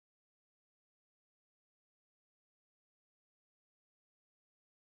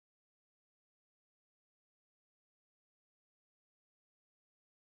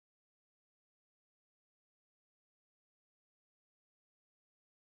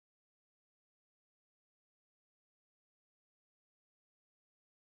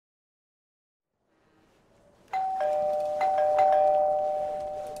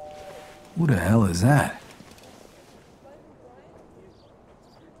Who the hell is that?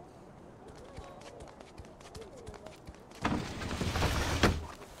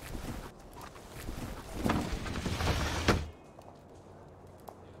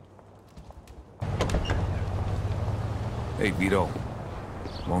 Hey, Vito.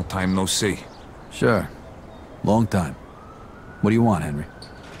 Long time no see. Sure. Long time. What do you want, Henry?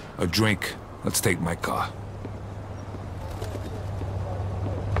 A drink. Let's take my car.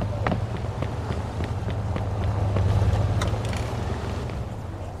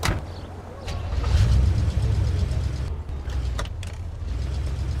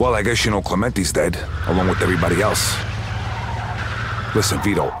 Well, I guess you know Clementi's dead, along with everybody else. Listen,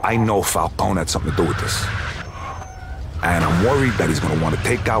 Vito, I know Falcone had something to do with this. And I'm worried that he's gonna want to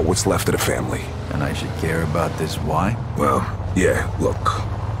take out what's left of the family. And I should care about this why? Well, yeah, look,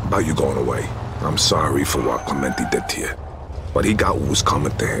 about you going away. I'm sorry for what Clementi did to you. But he got what was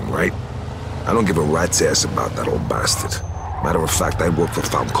coming to him, right? I don't give a rat's ass about that old bastard. Matter of fact, I work for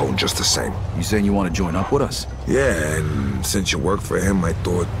Falcone just the same. You saying you want to join up with us? Yeah, and since you work for him, I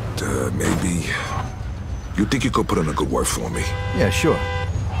thought, maybe... You think you could put in a good word for me? Yeah, sure.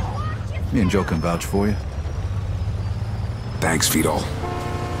 Me and Joe can vouch for you. Thanks, Vito.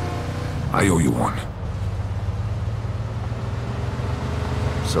 I owe you one.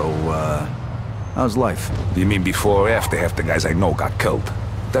 So, how's life? You mean before or after half the guys I know got killed?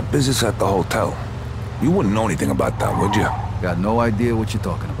 That business at the hotel. You wouldn't know anything about that, would you? Got no idea what you're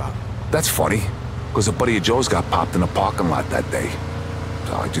talking about. That's funny, because a buddy of Joe's got popped in a parking lot that day.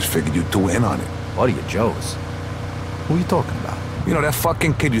 So I just figured you two were in on it. Buddy of Joe's? Who are you talking about? You know, that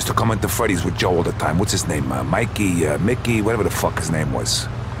fucking kid used to come into Freddy's with Joe all the time. What's his name? Mikey, Mickey, whatever the fuck his name was.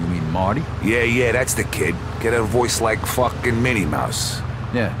 You mean Marty? Yeah, that's the kid. Get a voice like fucking Minnie Mouse.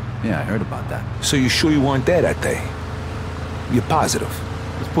 Yeah, I heard about that. So you sure you weren't there that day? You're positive?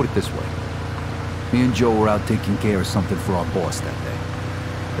 Let's put it this way. Me and Joe were out taking care of something for our boss that day.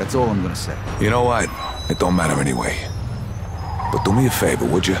 That's all I'm gonna say. You know what? It don't matter anyway. But do me a favor,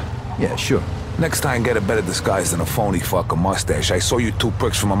 would you? Yeah, sure. Next time, get a better disguise than a phony fucking mustache. I saw you two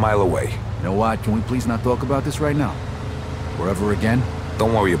pricks from a mile away. You know what? Can we please not talk about this right now? Or ever again?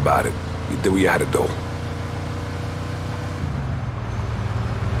 Don't worry about it. You did what you had to do.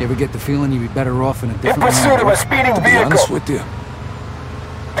 You ever get the feeling you'd be better off in a different... In pursuit of a speeding vehicle! To be honest with you,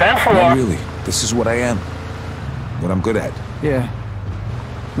 10-4. not really. This is what I am. What I'm good at. Yeah.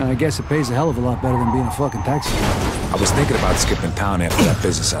 Now, I guess it pays a hell of a lot better than being a fucking taxi driver. I was thinking about skipping town after that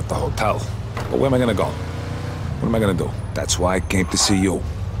business at the hotel. But where am I gonna go? What am I gonna do? That's why I came to see you.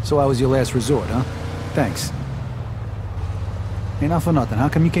 So I was your last resort, huh? Thanks. Hey, not for nothing. How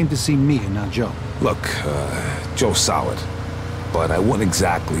come you came to see me and not Joe? Look, Joe's solid. But I wouldn't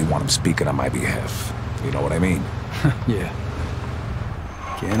exactly want him speaking on my behalf. You know what I mean? Yeah.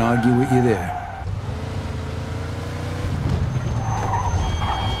 Can't argue with you there.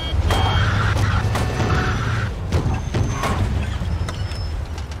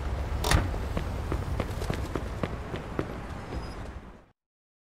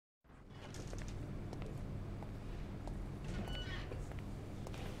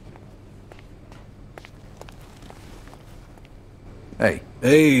 Hey.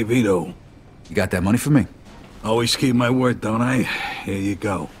 Hey, Vito. You got that money for me? Always keep my word, don't I? Here you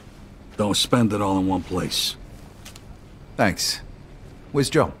go. Don't spend it all in one place. Thanks. Where's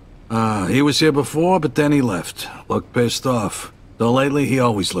Joe? He was here before, but then he left. Looked pissed off. Though lately, he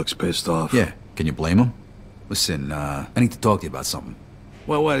always looks pissed off. Yeah. Can you blame him? Listen, I need to talk to you about something.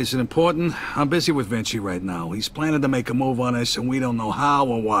 Well, what, is it important? I'm busy with Vinci right now. He's planning to make a move on us, and we don't know how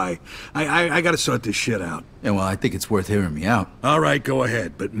or why. I gotta sort this shit out. Yeah, well, I think it's worth hearing me out. All right, go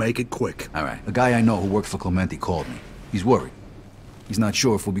ahead, but make it quick. All right. A guy I know who worked for Clementi called me. He's worried. He's not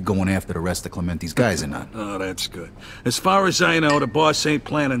sure if we'll be going after the rest of Clementi's guys or not. Oh, that's good. As far as I know, the boss ain't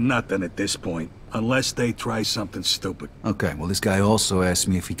planning nothing at this point. Unless they try something stupid. Okay, well, this guy also asked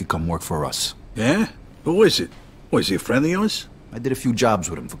me if he could come work for us. Yeah? Who is it? Was he a friend of yours? I did a few jobs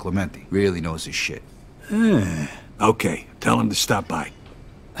with him for Clementi. Really knows his shit. Okay, tell him to stop by.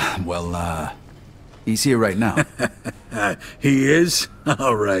 Well, he's here right now. He is?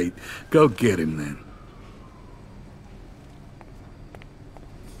 All right. Go get him then.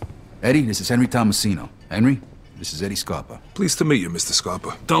 Eddie, this is Henry Tomasino. Henry, this is Eddie Scarpa. Pleased to meet you, Mr.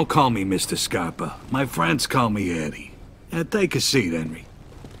 Scarpa. Don't call me Mr. Scarpa. My friends call me Eddie. Take a seat, Henry.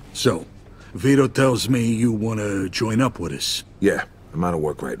 So, Vito tells me you want to join up with us. Yeah, I'm out of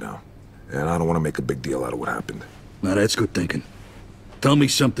work right now. And I don't want to make a big deal out of what happened. Now that's good thinking. Tell me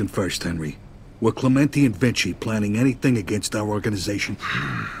something first, Henry. Were Clementi and Vinci planning anything against our organization?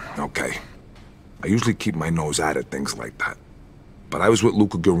 Okay. I usually keep my nose out of things like that. But I was with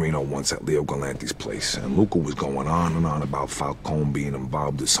Luca Guarino once at Leo Galanti's place, and Luca was going on and on about Falcone being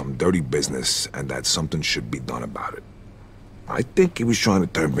involved in some dirty business and that something should be done about it. I think he was trying to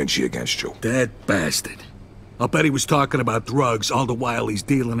turn Vinci against you. That bastard. I'll bet he was talking about drugs all the while he's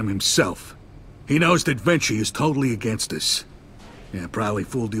dealing them himself. He knows that Vinci is totally against us. Yeah, probably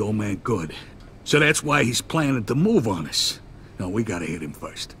fooled the old man good. So that's why he's planning to move on us. No, we gotta hit him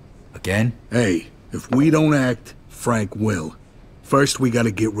first. Again? Hey, if we don't act, Frank will. First, we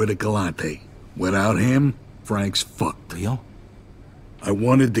gotta get rid of Galante. Without him, Frank's fucked. Leo? I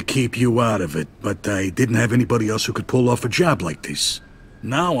wanted to keep you out of it, but I didn't have anybody else who could pull off a job like this.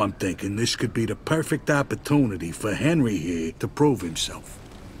 Now I'm thinking this could be the perfect opportunity for Henry here to prove himself.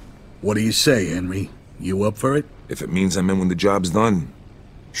 What do you say, Henry? You up for it? If it means I'm in when the job's done,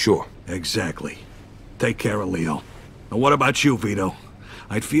 sure. Exactly. Take care of Leo. Now what about you, Vito?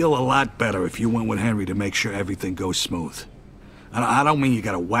 I'd feel a lot better if you went with Henry to make sure everything goes smooth. I don't mean you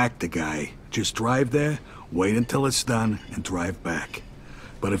gotta whack the guy. Just drive there, wait until it's done, and drive back.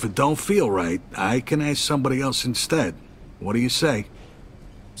 But if it don't feel right, I can ask somebody else instead. What do you say?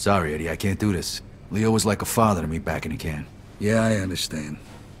 Sorry, Eddie, I can't do this. Leo was like a father to me back in the can. Yeah, I understand.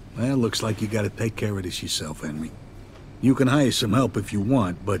 Well, looks like you gotta take care of this yourself, Henry. You can hire some help if you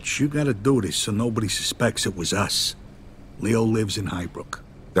want, but you gotta do this so nobody suspects it was us. Leo lives in Highbrook.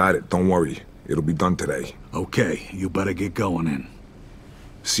 Got it, don't worry. It'll be done today. Okay, you better get going then.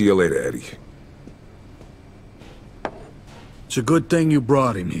 See you later, Eddie. It's a good thing you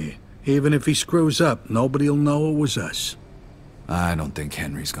brought him here. Even if he screws up, nobody'll know it was us. I don't think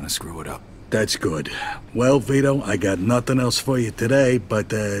Henry's gonna screw it up. That's good. Well, Vito, I got nothing else for you today, but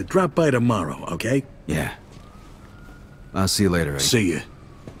drop by tomorrow, okay? Yeah. I'll see you later, Eddie. See ya.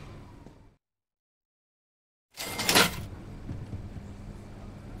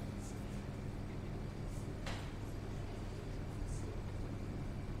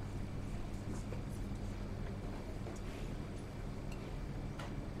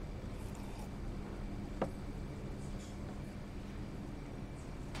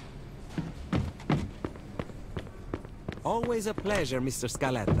 Always a pleasure, Mr.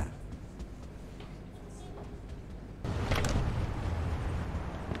 Scaletta.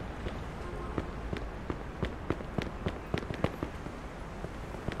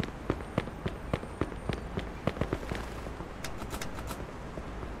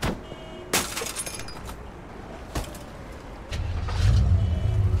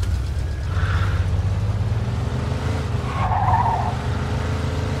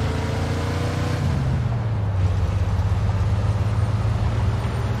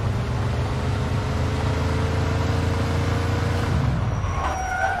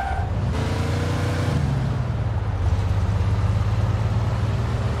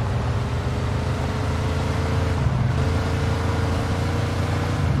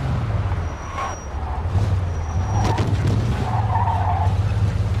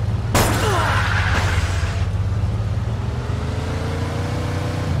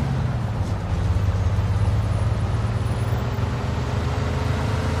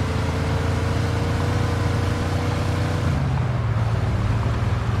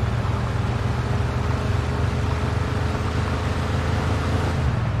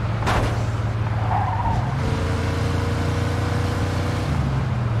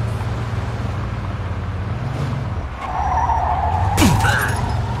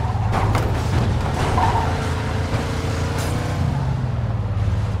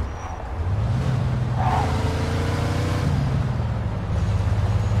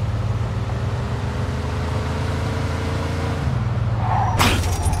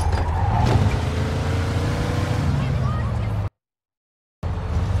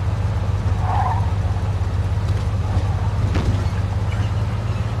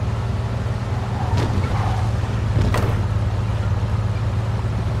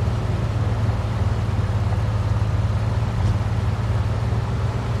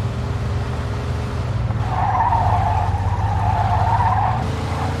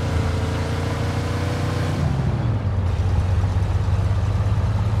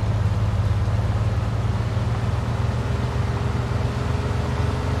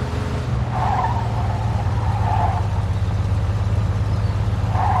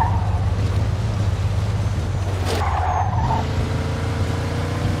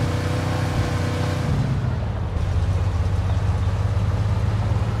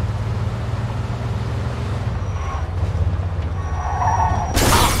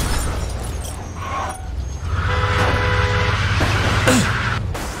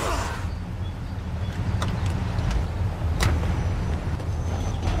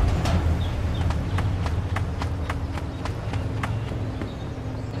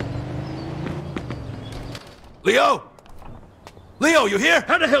 Leo, you here?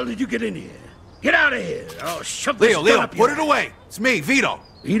 How the hell did you get in here? Get out of here! I'll shove this gun Leo, up put your it away. It's me, Vito.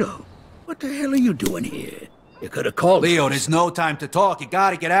 Vito, what the hell are you doing here? You could have called Leo, me. there's no time to talk. You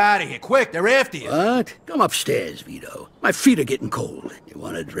gotta get out of here. Quick, they're after you. What? Come upstairs, Vito. My feet are getting cold. You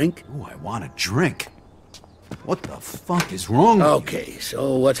want a drink? Ooh, I want a drink. What the fuck is wrong with you? Okay,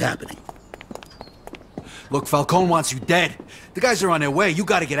 so what's happening? Look, Falcone wants you dead. The guys are on their way. You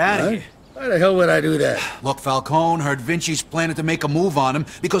gotta get out of What? here. Why the hell would I do that? Look, Falcone heard Vinci's planning to make a move on him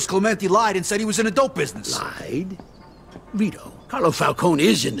because Clemente lied and said he was in the dope business. Lied? Vito, Carlo Falcone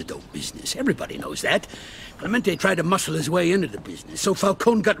is in the dope business. Everybody knows that. Clemente tried to muscle his way into the business, so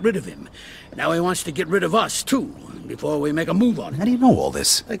Falcone got rid of him. Now he wants to get rid of us, too, before we make a move on How him. do you know all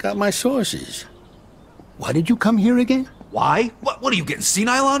this? I got my sources. Why did you come here again? Why? What are you getting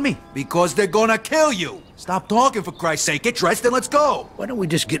senile on me? Because they're gonna kill you. Stop talking, for Christ's sake. Get dressed and let's go. Why don't we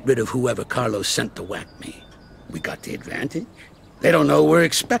just get rid of whoever Carlos sent to whack me? We got the advantage. They don't know we're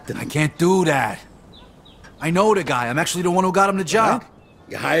expecting I them. can't do that. I know the guy. I'm actually the one who got him the job. What?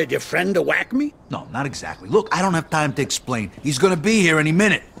 You hired your friend to whack me? No, not exactly. Look, I don't have time to explain. He's gonna be here any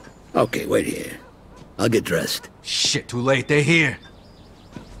minute. Okay, wait here. I'll get dressed. Shit, too late. They're here.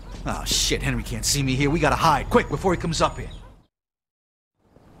 Oh, shit. Henry can't see me here. We gotta hide. Quick, before he comes up here.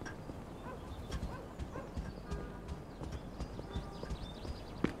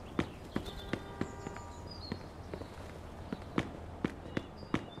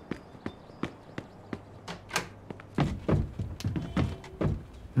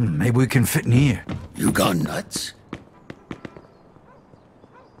 Maybe we can fit in here. You gone nuts?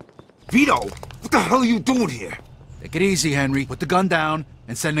 Vito, what the hell are you doing here? Take it easy, Henry. Put the gun down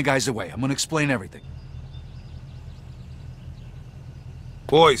and send the guys away. I'm gonna explain everything.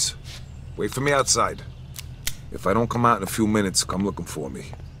 Boys, wait for me outside. If I don't come out in a few minutes, come looking for me.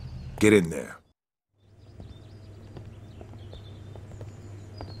 Get in there.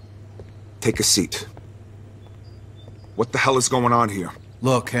 Take a seat. What the hell is going on here?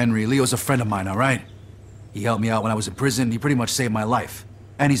 Look, Henry, Leo's a friend of mine, all right? He helped me out when I was in prison. He pretty much saved my life.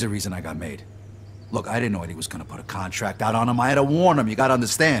 And he's the reason I got made. Look, I didn't know he was gonna put a contract out on him. I had to warn him. You gotta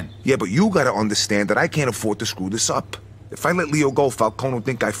understand. Yeah, but you gotta understand that I can't afford to screw this up. If I let Leo go, Falcone will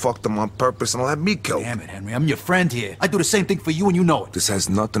think I fucked him on purpose and he'll have me killed. Damn it, Henry. I'm your friend here. I do the same thing for you and you know it. This has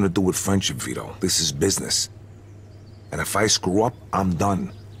nothing to do with friendship, Vito. This is business. And if I screw up, I'm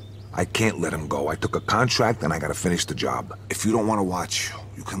done. I can't let him go. I took a contract and I gotta finish the job. If you don't want to watch,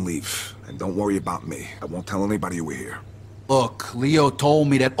 you can leave. And don't worry about me. I won't tell anybody you were here. Look, Leo told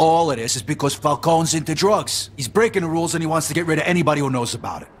me that all of this is because Falcone's into drugs. He's breaking the rules and he wants to get rid of anybody who knows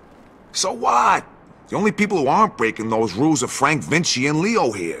about it. So what? The only people who aren't breaking those rules are Frank Vinci and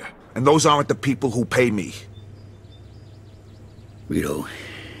Leo here. And those aren't the people who pay me. Vito,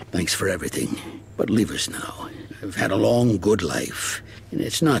 thanks for everything. But leave us now. I've had a long, good life. And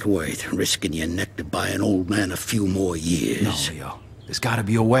it's not worth risking your neck to buy an old man a few more years. No, Leo. There's gotta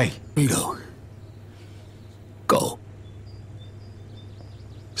be a way. Vito. Go.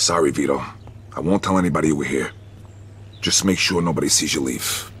 Sorry, Vito. I won't tell anybody you were here. Just make sure nobody sees you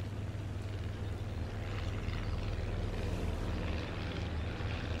leave.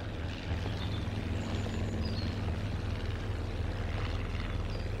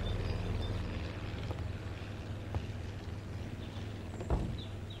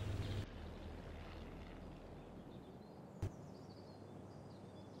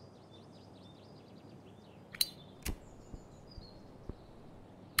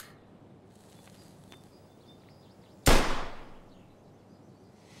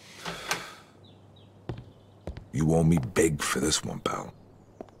 You owe me big for this one, pal.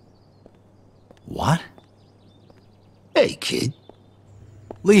 What? Hey, kid.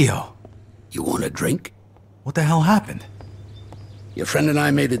 Leo. You want a drink? What the hell happened? Your friend and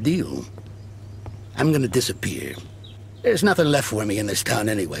I made a deal. I'm gonna disappear. There's nothing left for me in this town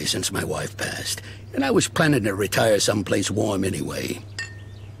anyway since my wife passed. And I was planning to retire someplace warm anyway.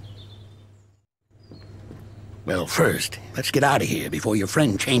 Well, first, let's get out of here before your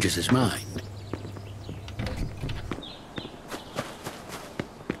friend changes his mind.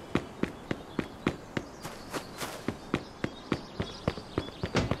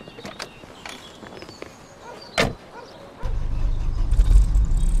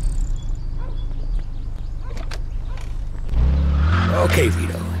 Okay,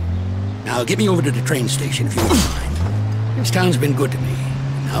 Vito. Now get me over to the train station if you don't mind. This town's been good to me.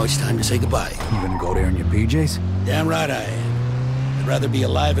 Now it's time to say goodbye. You gonna go there in your PJs? Damn right I am. I'd rather be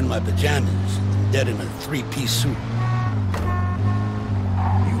alive in my pajamas than dead in a three-piece suit.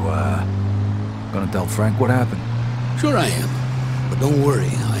 You, gonna tell Frank what happened? Sure I am. But don't worry,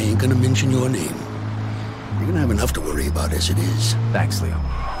 I ain't gonna mention your name. You're gonna have enough to worry about as it is. Thanks, Leo.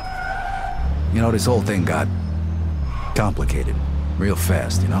 You know, this whole thing got complicated real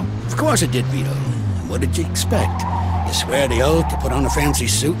fast, you know? Of course it did, Vito. What did you expect? You swear the oath, you put on a fancy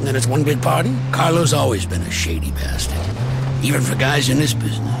suit, and then it's one big party? Carlo's always been a shady bastard. Even for guys in this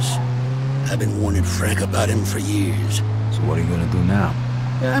business. I've been warning Frank about him for years. So what are you gonna do now?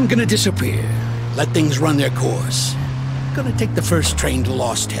 I'm gonna disappear. Let things run their course. Gonna take the first train to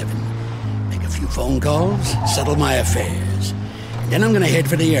Lost Heaven. Make a few phone calls, settle my affairs. And then I'm gonna head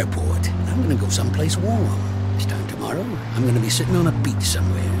for the airport. I'm gonna go someplace warm. This time tomorrow, I'm gonna be sitting on a beach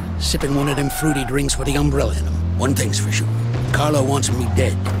somewhere, sipping one of them fruity drinks with the umbrella in them. One thing's for sure. Carlo wants me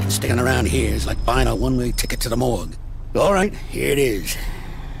dead, and sticking around here is like buying a one-way ticket to the morgue. All right, here it is.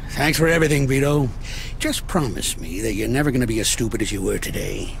 Thanks for everything, Vito. Just promise me that you're never gonna be as stupid as you were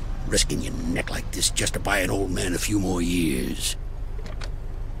today, risking your neck like this just to buy an old man a few more years.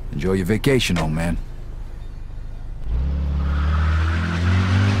 Enjoy your vacation, old man.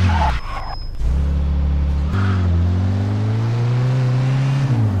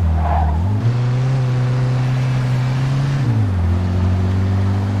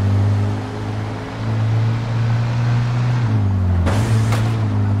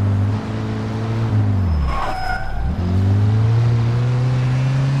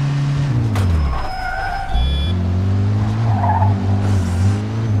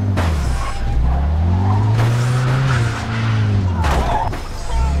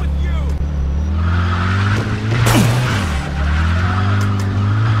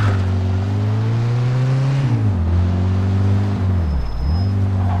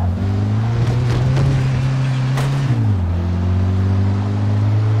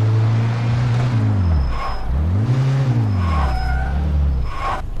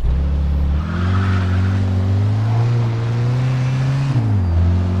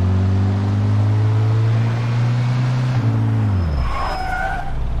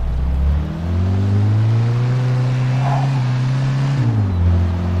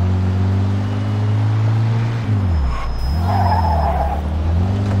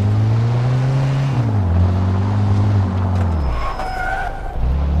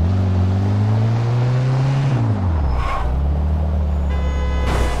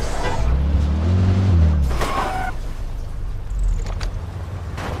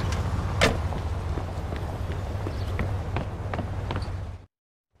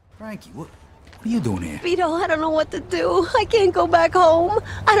 Frankie, what are you doing here? Vito, I don't know what to do. I can't go back home.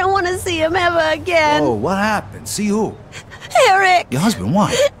 I don't want to see him ever again. Oh, what happened? See who? Eric! Your husband,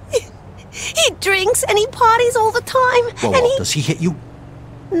 why? He drinks and he parties all the time. Whoa, and whoa, does he hit you?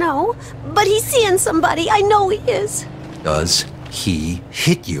 No, but he's seeing somebody. I know he is. Does he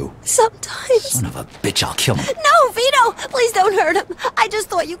hit you? Sometimes. Son of a bitch, I'll kill him. No, Vito! Please don't hurt him. I just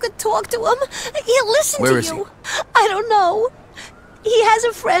thought you could talk to him. He'll listen Where to is you. he? I don't know. He has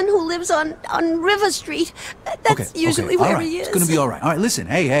a friend who lives on River Street. That's usually all where right. he is. It's gonna be all right. All right, listen,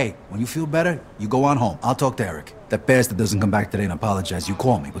 hey, when you feel better, you go on home. I'll talk to Eric. That bastard doesn't come back today and apologize. You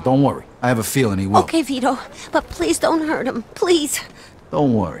call me, but don't worry. I have a feeling he will. Okay, Vito, but please don't hurt him. Please.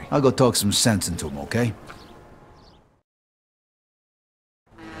 Don't worry. I'll go talk some sense into him, okay?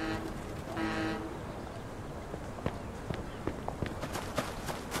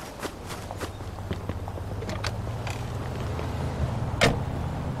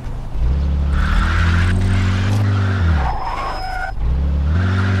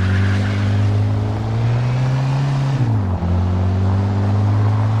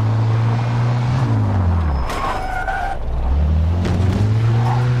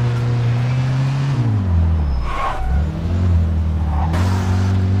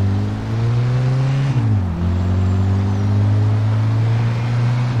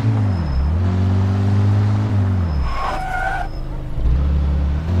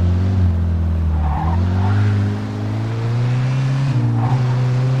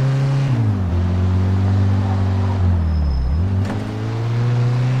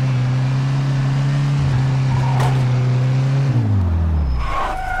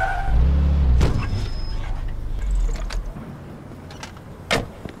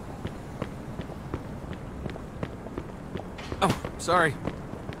 Sorry.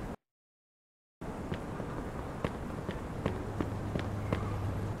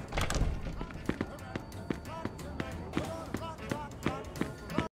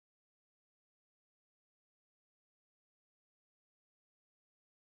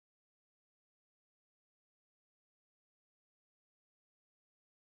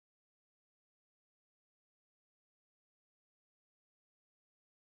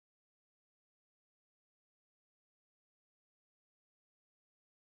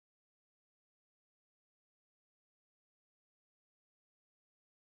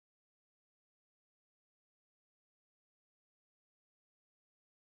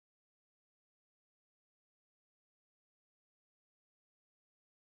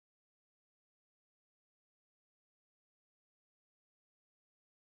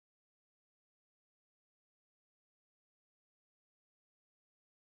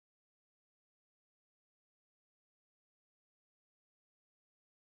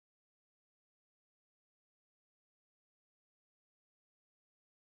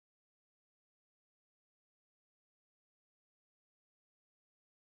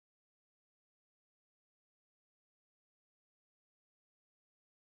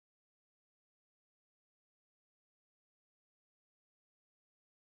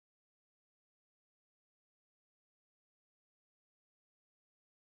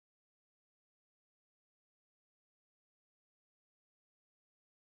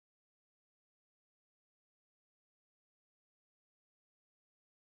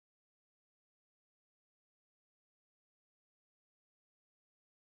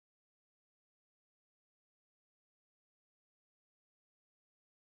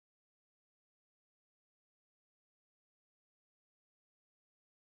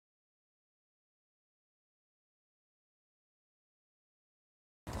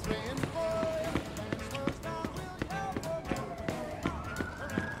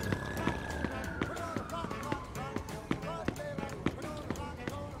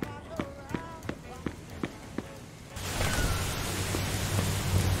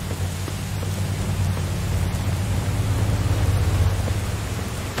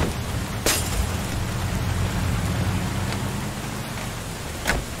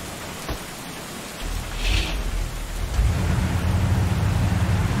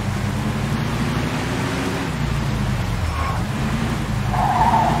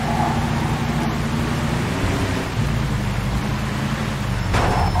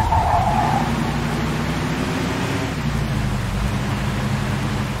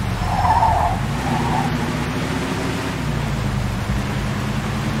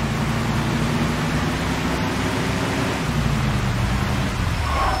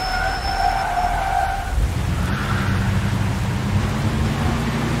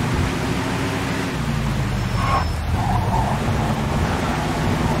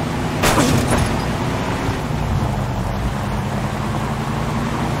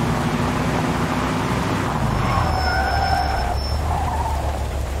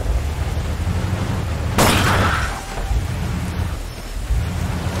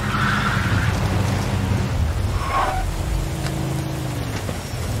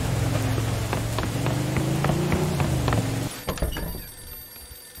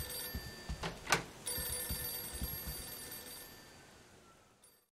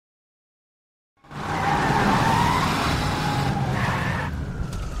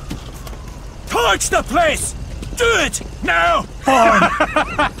 Search the place! Do it! Now! Born!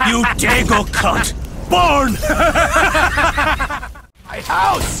 You dago cunt! Born! My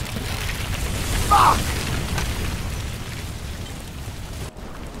house! Fuck!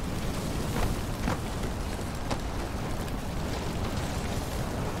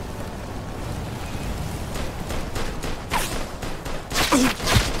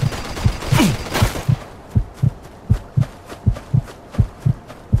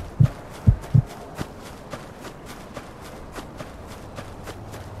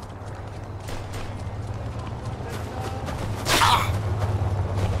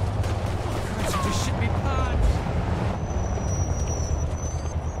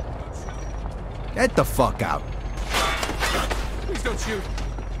 Get the fuck out. Please don't shoot.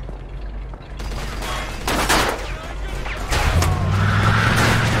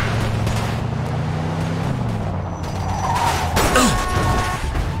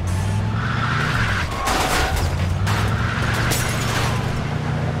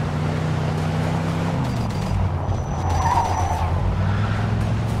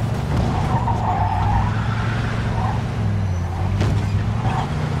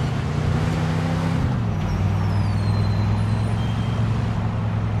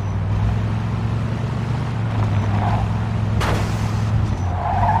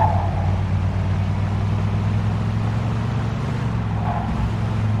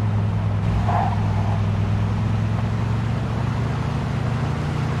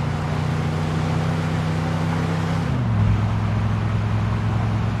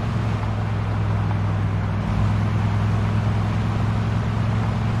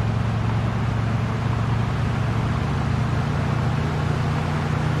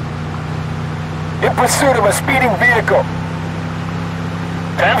 In pursuit of a speeding vehicle.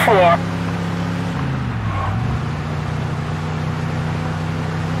 10-4.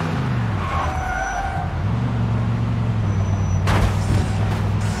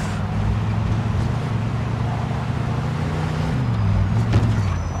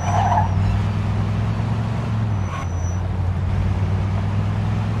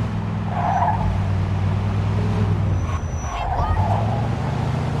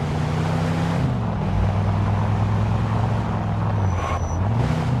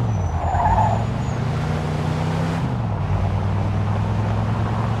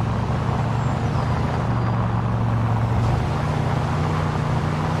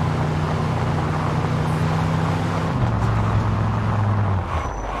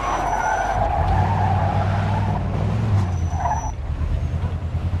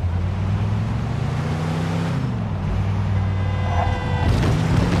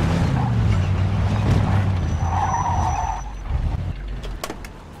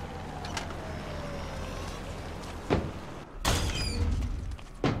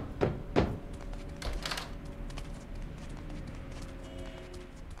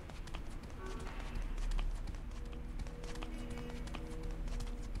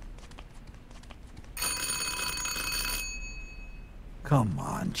 Come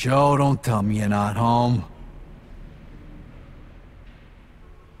on, Joe, don't tell me you're not home.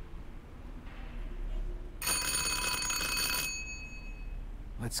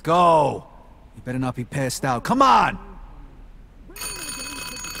 Let's go. You better not be passed out. Come on!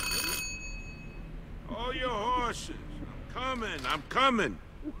 All your horses. I'm coming.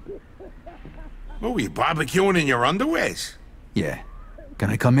 What, were you barbecuing in your underwears? Yeah. Can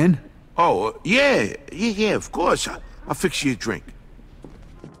I come in? Oh, yeah, of course. I'll fix you a drink.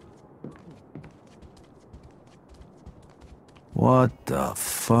 What the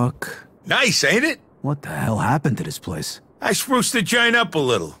fuck? Nice, ain't it? What the hell happened to this place? I spruced the joint up a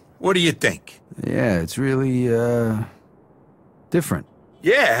little. What do you think? Yeah, it's really, different.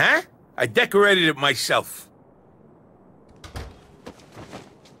 Yeah, huh? I decorated it myself.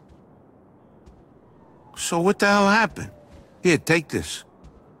 So what the hell happened? Here, take this.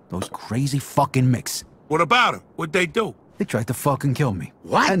 Those crazy fucking micks. What about them? What'd they do? They tried to fucking kill me.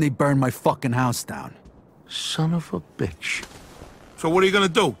 What? And they burned my fucking house down. Son of a bitch. So what are you gonna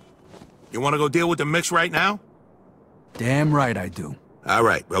do? You wanna go deal with the mix right now? Damn right I do. All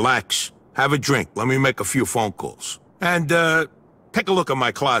right, relax. Have a drink. Let me make a few phone calls. And, take a look at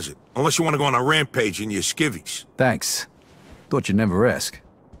my closet. Unless you want to go on a rampage in your skivvies. Thanks. Thought you'd never ask.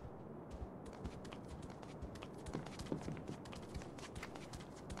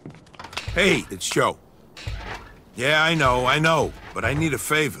 Hey, it's Joe. Yeah, I know. But I need a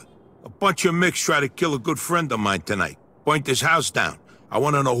favor. A bunch of micks try to kill a good friend of mine tonight. Point this house down. I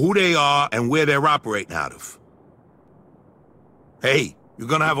want to know who they are and where they're operating out of. Hey, you're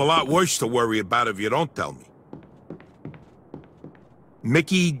gonna have a lot worse to worry about if you don't tell me.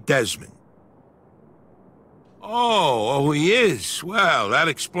 Mickey Desmond. Oh, he is. Well, that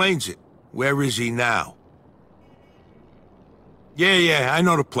explains it. Where is he now? Yeah, I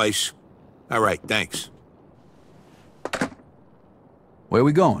know the place. All right, thanks. Where are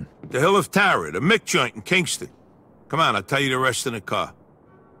we going? The Hill of Tara, the Mick joint in Kingston. Come on, I'll tell you the rest in the car.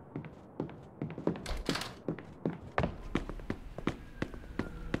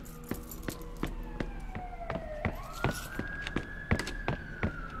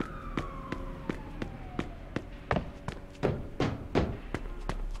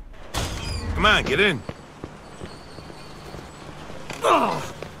 Come on, get in. Oh.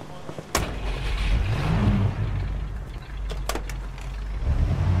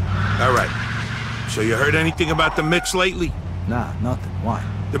 All right. So you heard anything about the Micks lately? Nah, nothing. Why?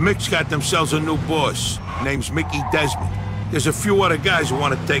 The Micks got themselves a new boss. Name's Mickey Desmond. There's a few other guys who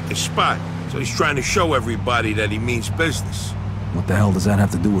want to take his spot, so he's trying to show everybody that he means business. What the hell does that have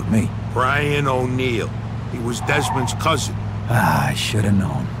to do with me? Brian O'Neill. He was Desmond's cousin. Ah, I should have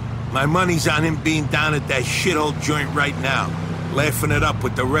known. My money's on him being down at that shithole joint right now, laughing it up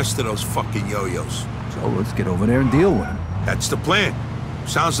with the rest of those fucking yo-yos. So let's get over there and deal with him. That's the plan.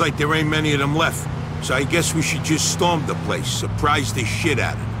 Sounds like there ain't many of them left, so I guess we should just storm the place, surprise the shit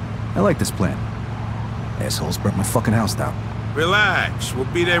out of them. I like this plan. Assholes burnt my fucking house down. Relax, we'll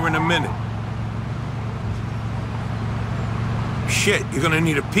be there in a minute. Shit, you're gonna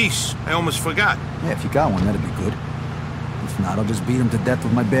need a piece. I almost forgot. Yeah, if you got one, that'd be good. If not, I'll just beat him to death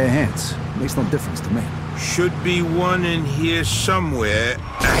with my bare hands. Makes no difference to me. Should be one in here somewhere.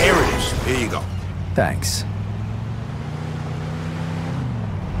 Here it is. Here you go. Thanks.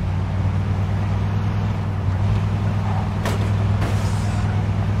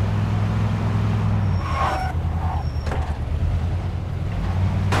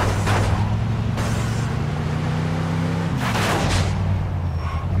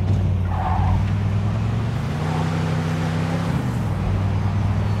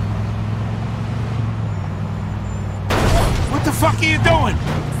 What the fuck are you doing?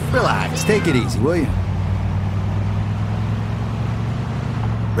 Relax, take it easy, will you?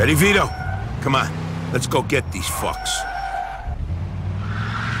 Ready, Vito? Come on, let's go get these fucks.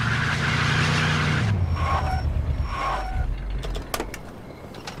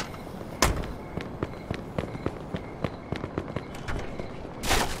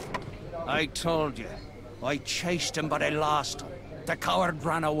 I told you. I chased him, but I lost him. The coward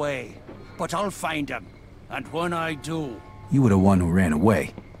ran away. But I'll find him. And when I do... You were the one who ran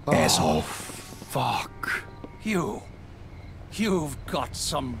away, asshole. Fuck. You've got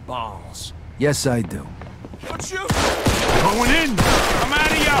some balls. Yes, I do. Don't shoot! Going in! Come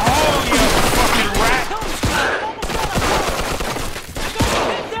out of your hole, you fucking rat!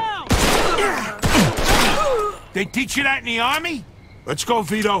 They teach you that in the army? Let's go,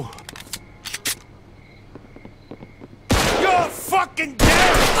 Vito. You're fucking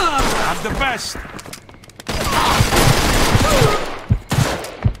dead! I'm the best.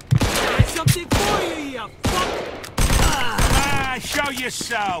 That's something for you, you fuck! Show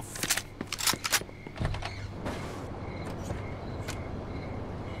yourself.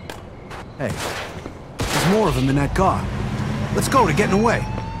 Hey, there's more of them in that car. Let's go, they're getting away.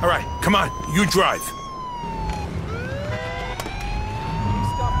 All right, come on, you drive. Stop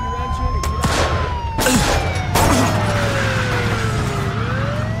your engine and get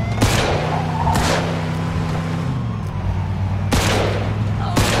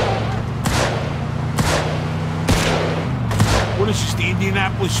What is this, the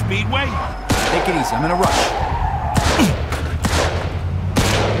Indianapolis Speedway? Take it easy, I'm in a rush.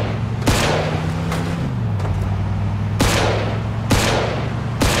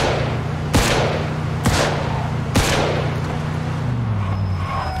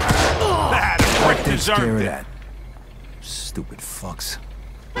 Takes care of that. Stupid fucks.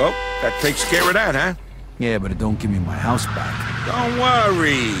 Well, that takes care of that, huh? Yeah, but it don't give me my house back. Don't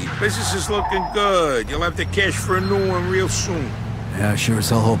worry. Business is looking good. You'll have the cash for a new one real soon. Yeah, sure as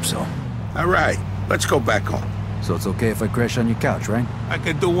hell hope so. All right, let's go back home. So it's okay if I crash on your couch, right? I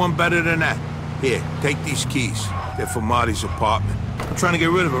could do one better than that. Here, take these keys. They're for Marty's apartment. I'm trying to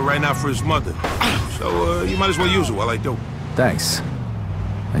get rid of it right now for his mother. So, you might as well use it while I do. Thanks.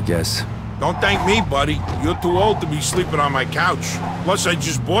 I guess. Don't thank me, buddy. You're too old to be sleeping on my couch. Plus, I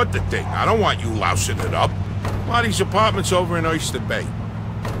just bought the thing. I don't want you lousing it up. Marty's apartment's over in Oyster Bay.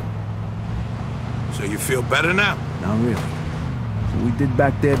 So you feel better now? Not really. What we did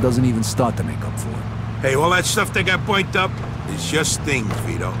back there doesn't even start to make up for it. Hey, all that stuff that got pointed up is just things,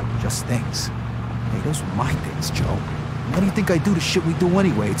 Vito. Just things. Hey, those were my things, Joe. Why do you think I do the shit we do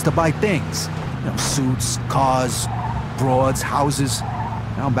anyway? It's to buy things. You know, suits, cars, broads, houses.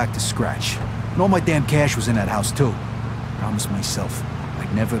 Now I'm back to scratch. And all my damn cash was in that house, too. Promised myself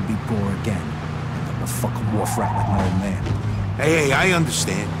I'd never be poor again. And I'm a fucking wharf rat like my old man. Hey, I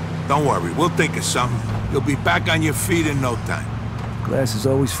understand. Don't worry, we'll think of something. You'll be back on your feet in no time. Glass is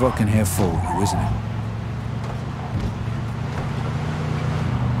always fucking half full, isn't it?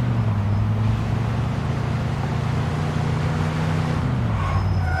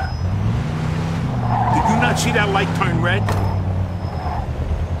 Did you not see that light turn red?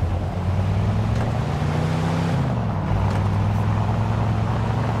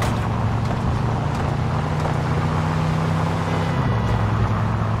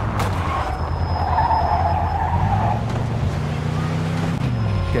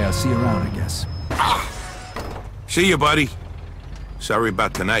 Okay, I'll see you around, I guess. See you, buddy. Sorry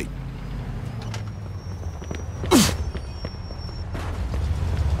about tonight.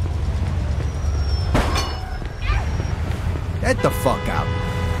 Get the fuck out.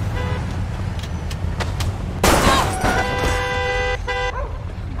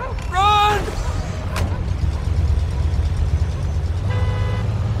 Run!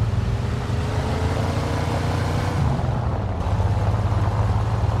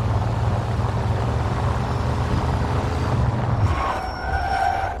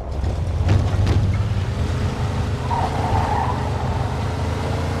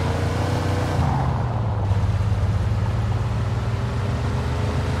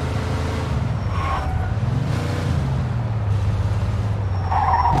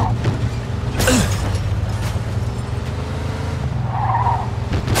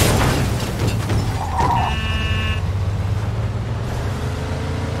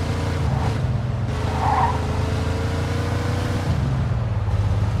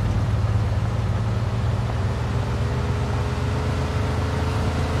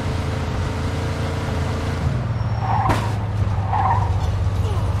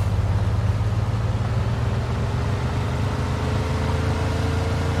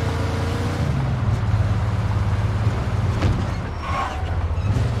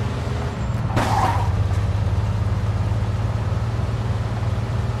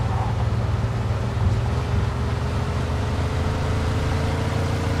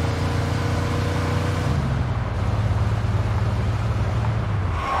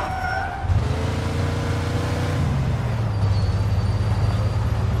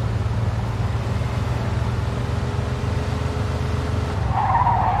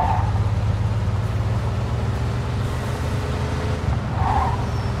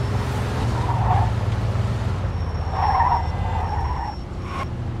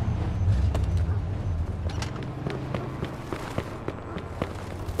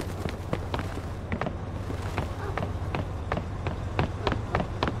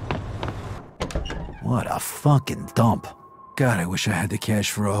 What a fucking dump. God, I wish I had the cash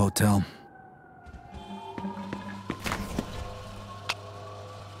for a hotel.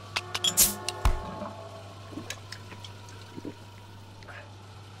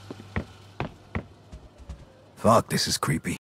 Fuck, this is creepy.